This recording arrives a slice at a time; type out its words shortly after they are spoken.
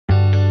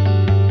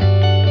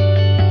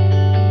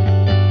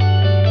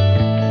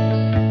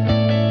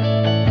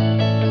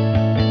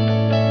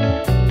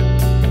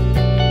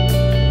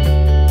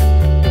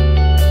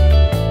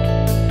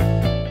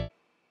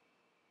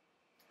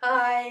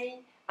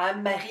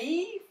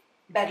Marie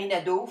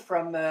Barinado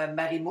from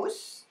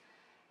Marimousse,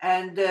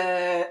 and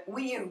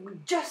we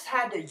just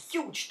had a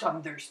huge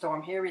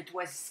thunderstorm here. It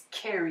was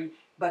scary,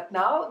 but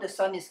now the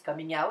sun is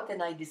coming out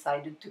and I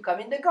decided to come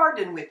in the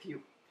garden with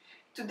you.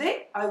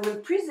 Today I will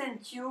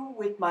present you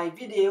with my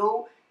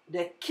video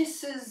the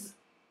Kisses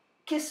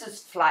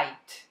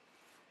Flight.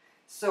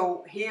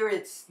 So here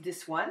it's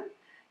this one,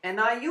 and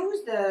I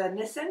used an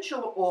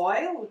essential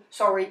oil,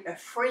 a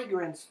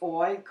fragrance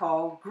oil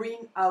called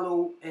green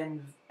aloe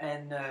and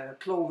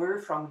clover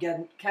from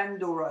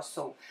Candora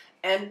soap.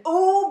 And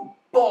oh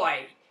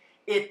boy,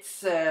 it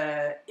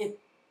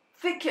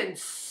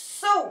thickens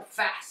so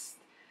fast.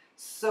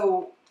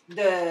 So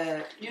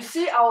you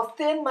see how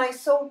thin my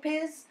soap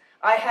is?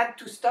 I had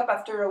to stop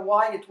after a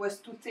while. It was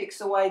too thick,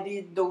 so I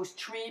did those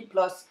 3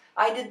 plus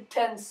I did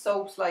 10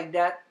 soaps like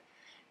that.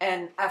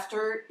 And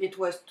after it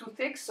was too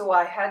thick, so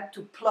I had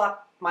to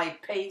plot my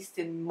paste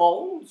in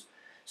molds.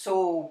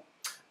 So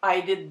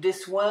I did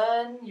this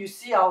one. You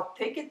see how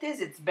thick it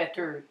is? It's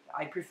better.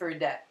 I prefer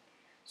that.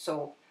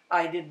 So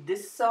I did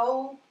this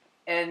soap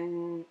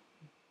and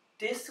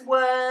this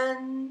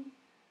one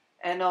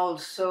and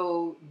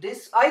also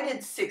this. I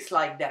did 6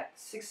 like that,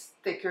 6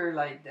 thicker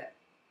like that.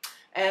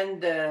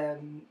 And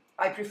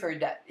I prefer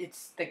that.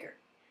 It's thicker.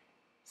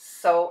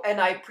 So,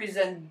 and I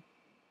present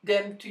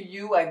them to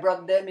you. I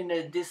brought them in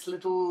this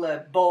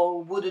little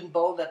bowl, wooden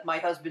bowl that my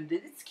husband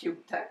did. It's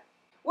cute, huh?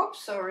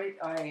 Whoops, sorry,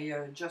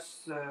 I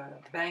just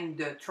banged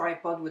the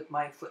tripod with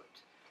my foot.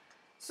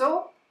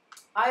 So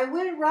I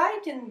will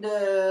write in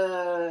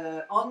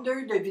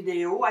under the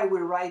video, I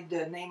will write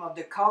the name of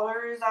the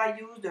colors I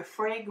use, the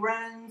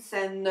fragrance,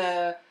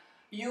 and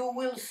you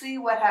will see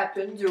what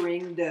happened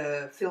during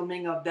the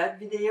filming of that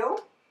video.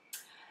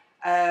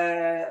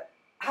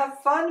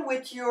 Have fun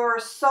with your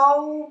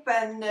soap,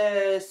 and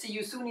see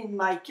you soon in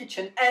my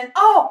kitchen. And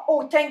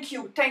oh, thank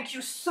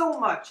you so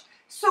much.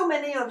 So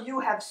many of you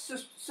have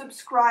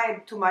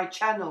subscribed to my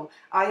channel.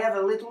 I have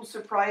a little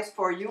surprise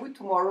for you.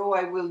 Tomorrow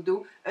I will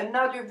do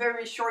another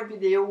very short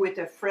video with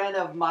a friend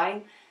of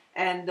mine,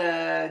 and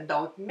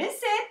don't miss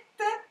it.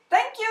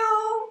 Thank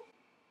you.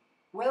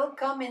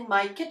 Welcome in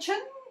my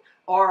kitchen,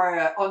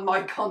 or on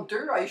my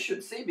counter I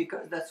should say,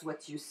 because that's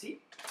what you see.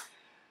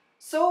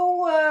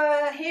 So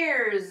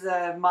here's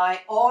my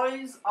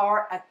oils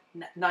are at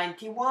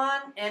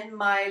 91 and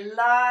my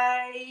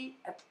lye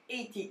at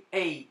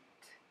 88.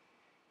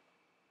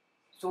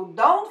 So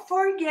don't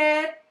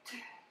forget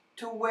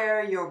to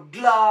wear your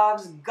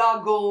gloves,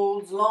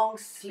 goggles, long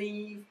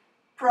sleeve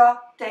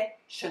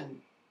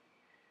protection.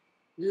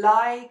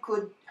 Lye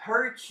could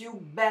hurt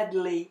you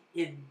badly.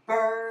 It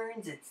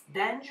burns, it's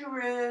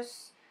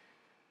dangerous.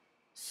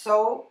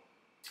 So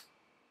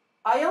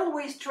I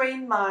always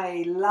train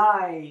my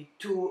lye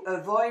to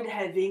avoid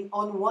having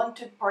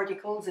unwanted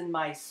particles in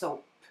my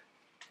soap.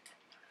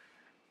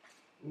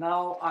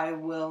 Now I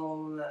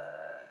will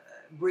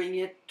bring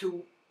it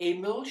to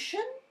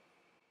emulsion.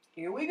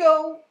 Here we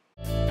go.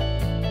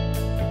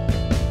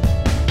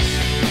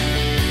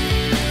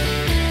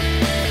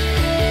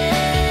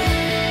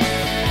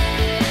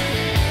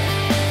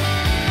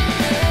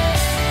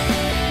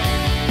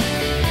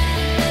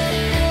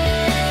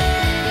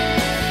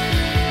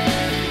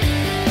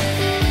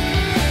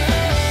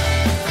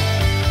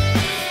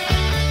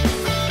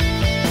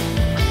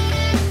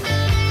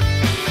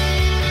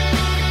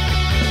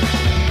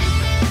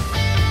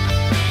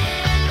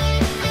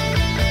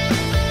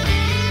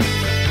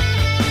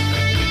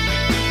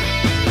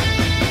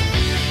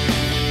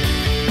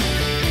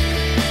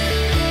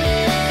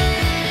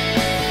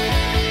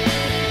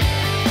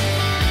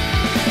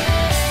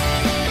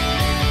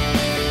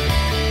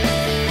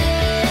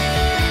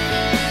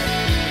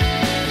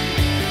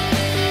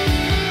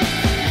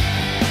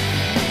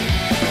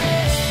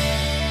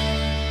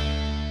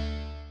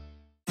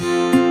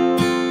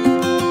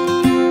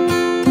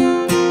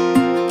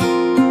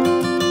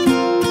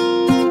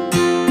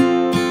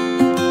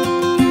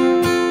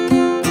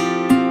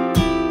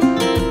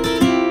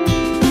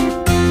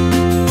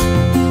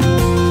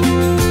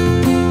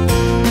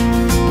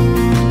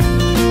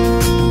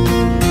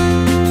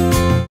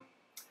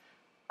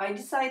 I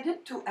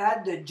decided to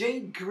add the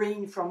Jade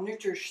green from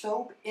Nutri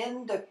soap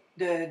in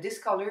this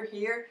color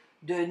here,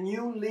 the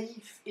new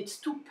leaf. It's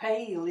too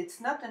pale. It's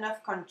not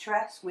enough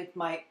contrast with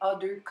my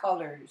other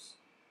colors.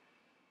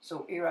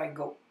 So here I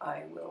go.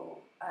 I will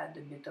add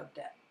a bit of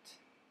that.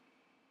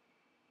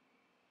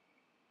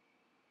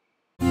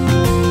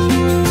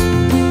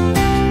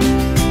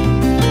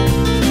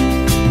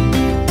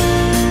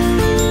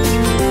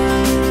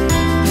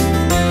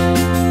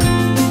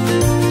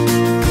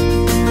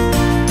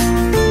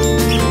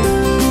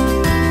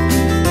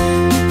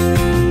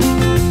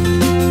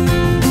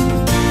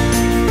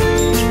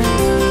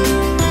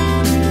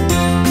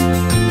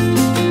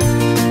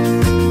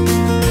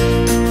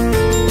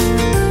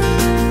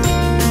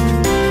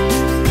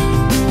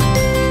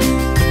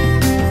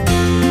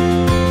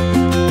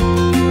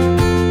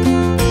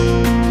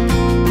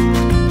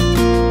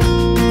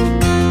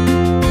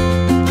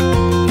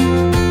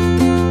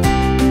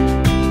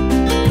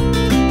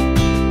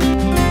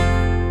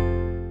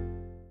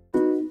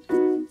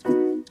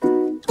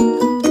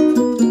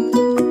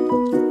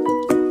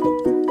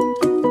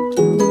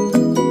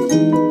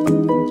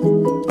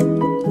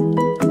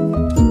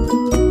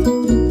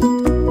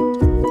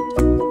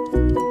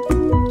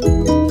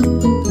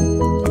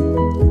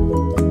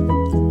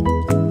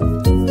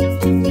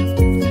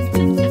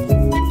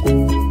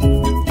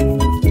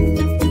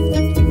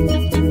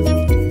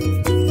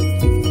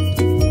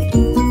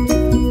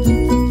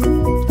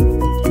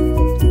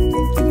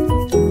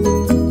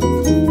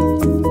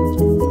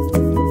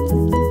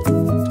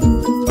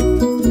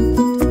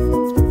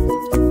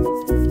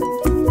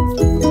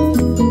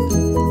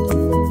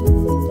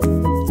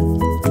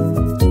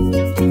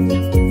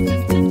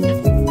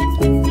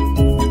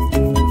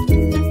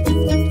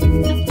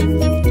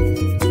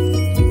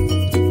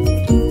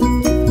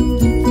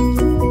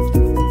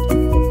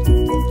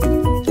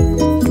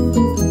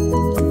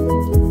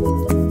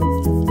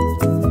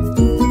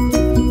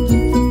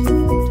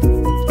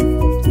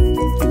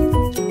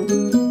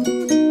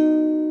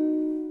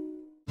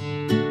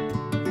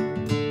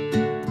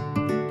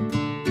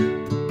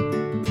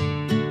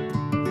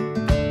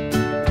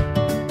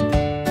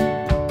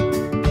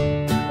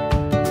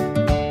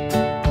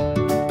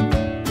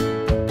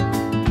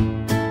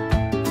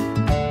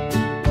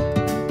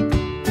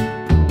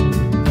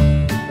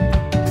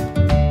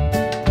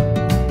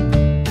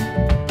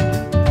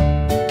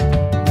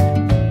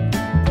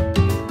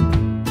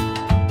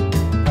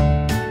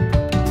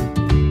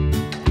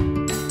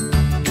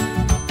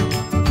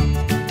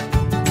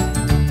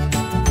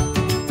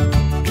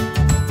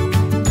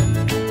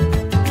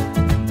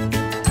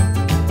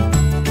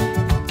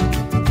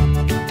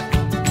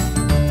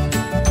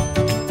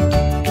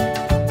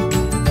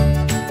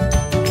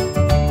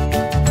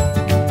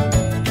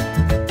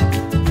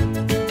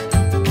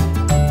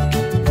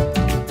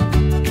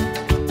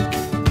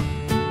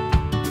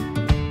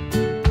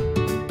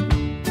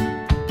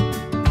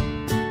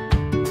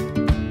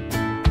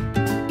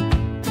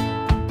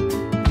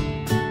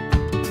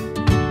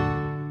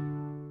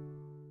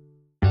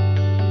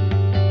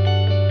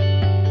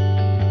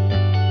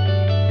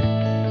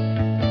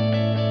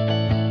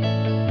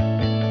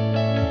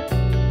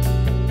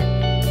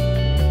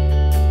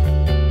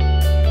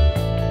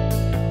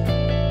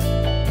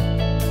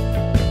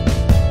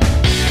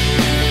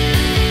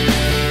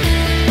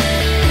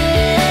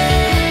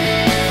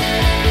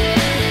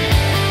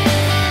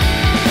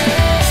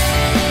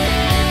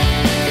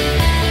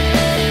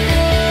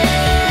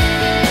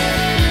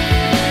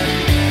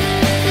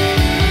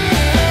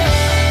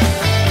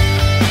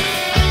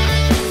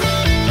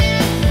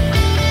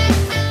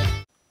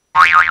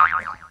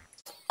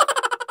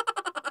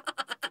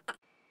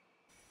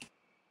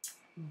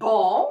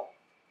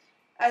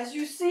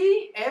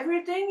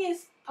 anything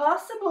is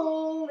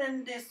possible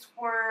in this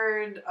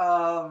world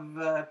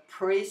of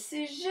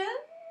precision.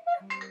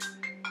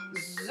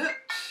 Zut!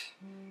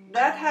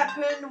 That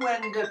happened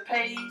when the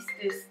paste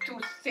is too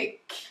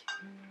thick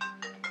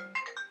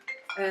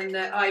and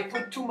I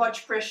put too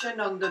much pressure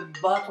on the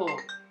bottle.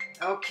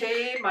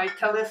 Okay, my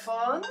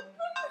telephone.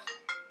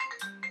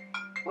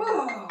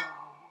 Oh.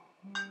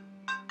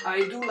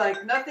 I do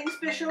like nothing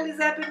special is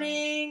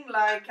happening,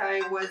 like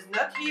I was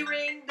not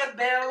hearing the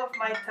bell of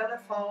my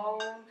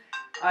telephone.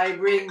 I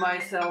bring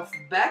myself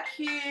back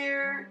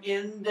here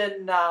in the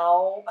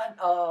now and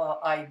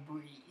I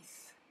breathe.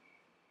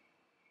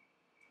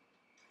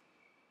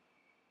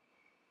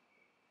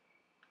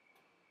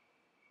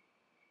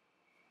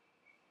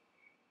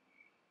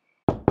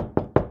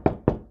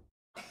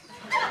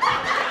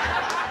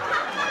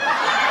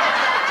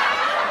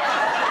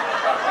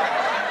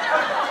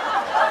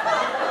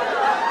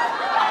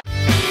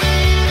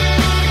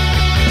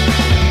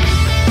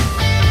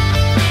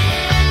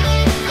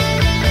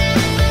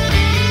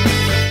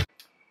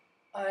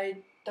 I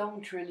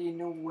don't really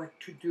know what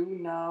to do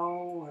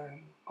now.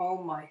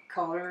 All my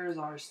colors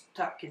are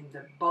stuck in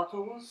the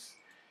bottles,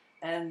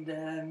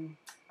 and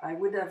I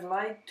would have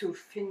liked to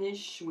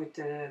finish with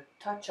a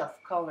touch of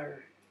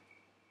color.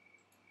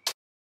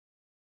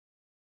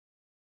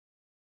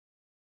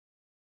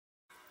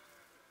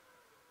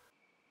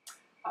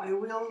 I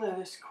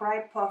will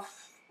scrape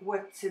off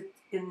what's it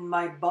in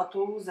my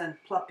bottles and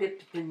plop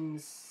it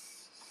in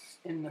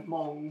the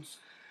molds.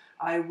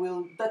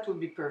 That will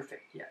be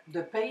perfect, yeah.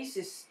 The paste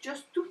is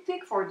just too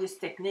thick for this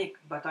technique,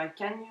 but I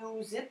can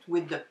use it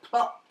with the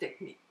plop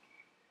technique.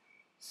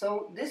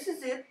 So this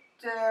is it.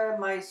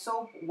 My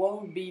soap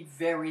won't be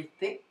very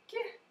thick.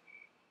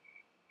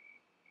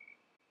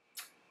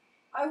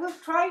 I will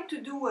try to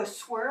do a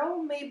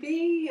swirl,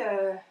 maybe,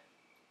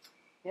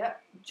 yeah,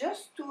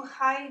 just to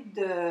hide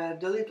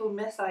the little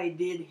mess I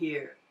did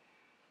here.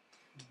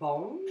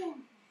 Bon.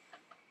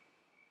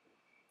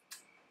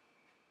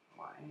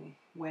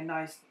 When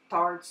I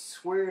start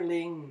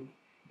swirling,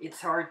 it's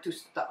hard to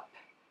stop.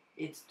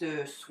 It's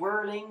the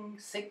swirling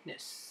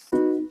sickness.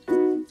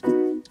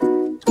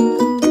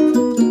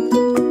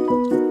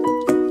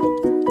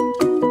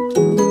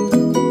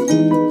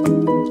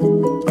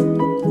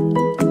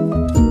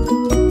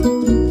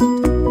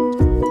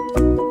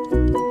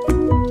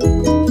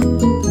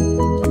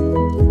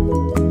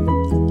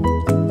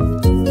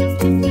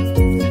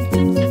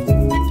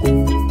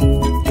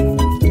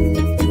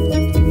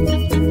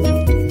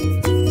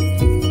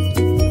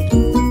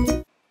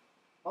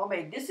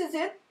 This is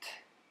it.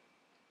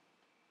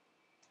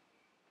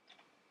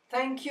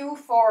 Thank you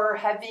for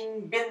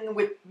having been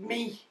with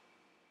me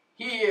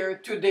here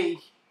today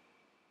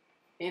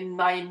in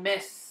my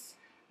mess.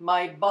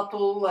 My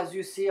bottle, as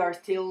you see, are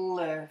still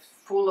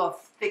full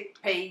of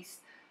thick paste.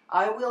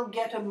 I will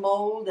get a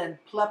mold and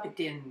plop it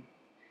in.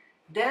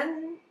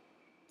 Then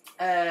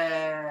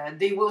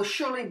they will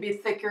surely be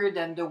thicker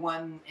than the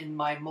one in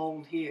my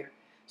mold here.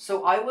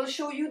 So I will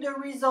show you the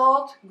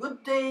result.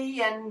 Good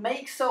day and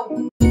make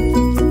soap.